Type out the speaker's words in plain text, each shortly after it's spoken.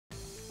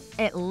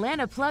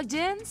Atlanta Plugged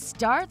In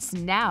starts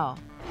now.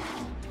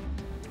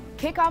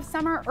 Kick off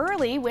summer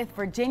early with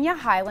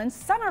Virginia-Highland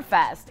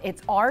Summerfest.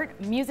 It's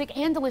art, music,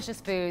 and delicious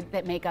food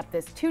that make up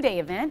this two-day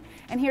event.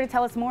 And here to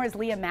tell us more is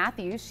Leah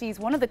Matthews. She's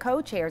one of the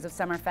co-chairs of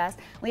Summerfest.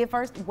 Leah,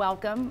 first,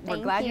 welcome. We're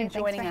glad you're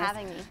joining us. Thanks for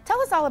having me.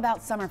 Tell us all about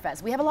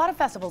Summerfest. We have a lot of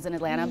festivals in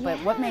Atlanta, but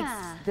what makes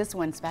this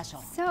one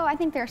special? So I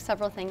think there are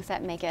several things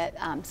that make it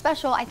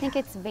special. I think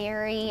it's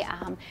very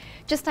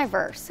just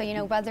diverse. So, you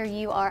know, whether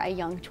you are a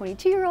young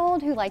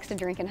 22-year-old who likes to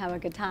drink and have a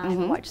good time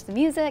and watch the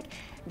music,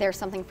 there's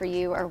something for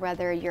you, or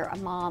whether you're a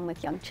mom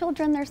with young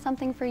children, there's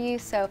something for you.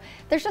 So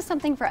there's just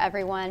something for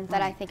everyone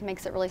that I think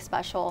makes it really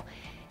special.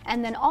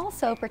 And then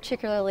also,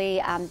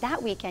 particularly that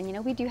weekend, you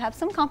know, we do have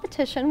some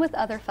competition with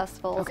other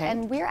festivals,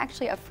 and we're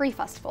actually a free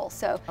festival.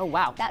 So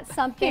that's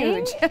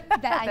something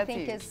that I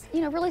think is, you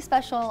know, really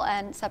special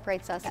and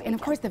separates us. And of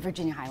course, the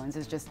Virginia Highlands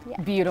is just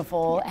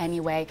beautiful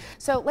anyway.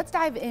 So let's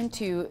dive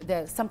into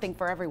the something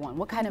for everyone.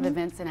 What kind of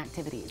events and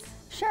activities?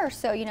 Sure.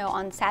 So, you know,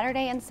 on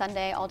Saturday and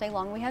Sunday, all day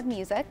long, we have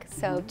music.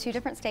 So two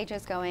different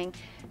stages going.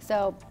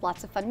 So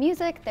lots of fun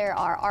music. There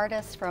are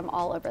artists from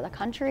all over the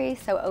country,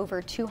 so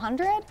over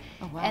 200.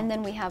 And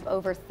then we have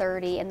over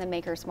 30 in the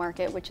Makers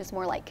Market, which is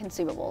more like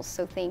consumables.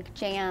 So think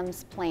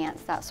jams,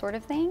 plants, that sort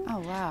of thing. Oh,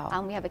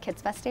 wow. We have a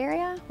Kids Fest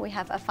area. We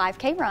have a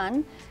 5K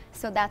run.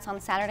 So that's on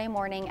Saturday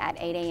morning at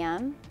 8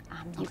 a.m.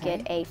 You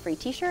get a free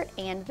t-shirt,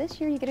 and this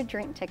year you get a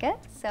drink ticket.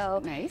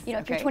 So, you know,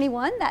 if you're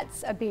 21,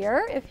 that's a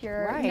beer. If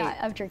you're not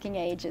of drinking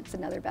age, it's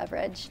another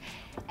beverage.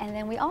 And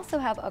then we also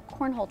have a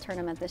cornhole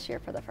tournament this year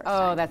for the first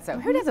time. Oh, that's so,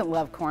 who doesn't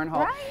love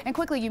cornhole? And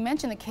quickly, you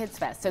mentioned the Kids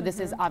Fest, so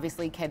this is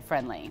obviously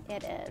kid-friendly.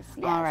 It is,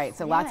 All right,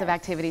 so lots of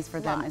activities for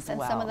them as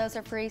well. And some of those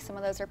are free, some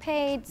of those are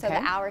paid. So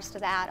the hours to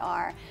that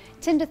are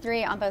 10 to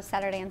 3 on both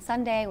Saturday and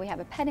Sunday. We have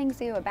a petting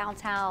zoo, a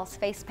bounce house,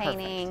 face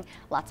painting,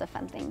 lots of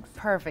fun things.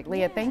 Perfect.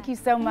 Leah, thank you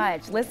so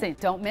much. Listen,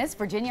 don't miss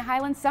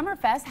Virginia-Highland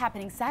Summerfest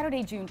happening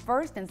Saturday, June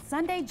 1st and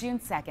Sunday, June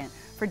 2nd.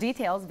 For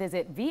details,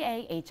 visit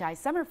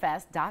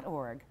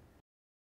vahisummerfest.org.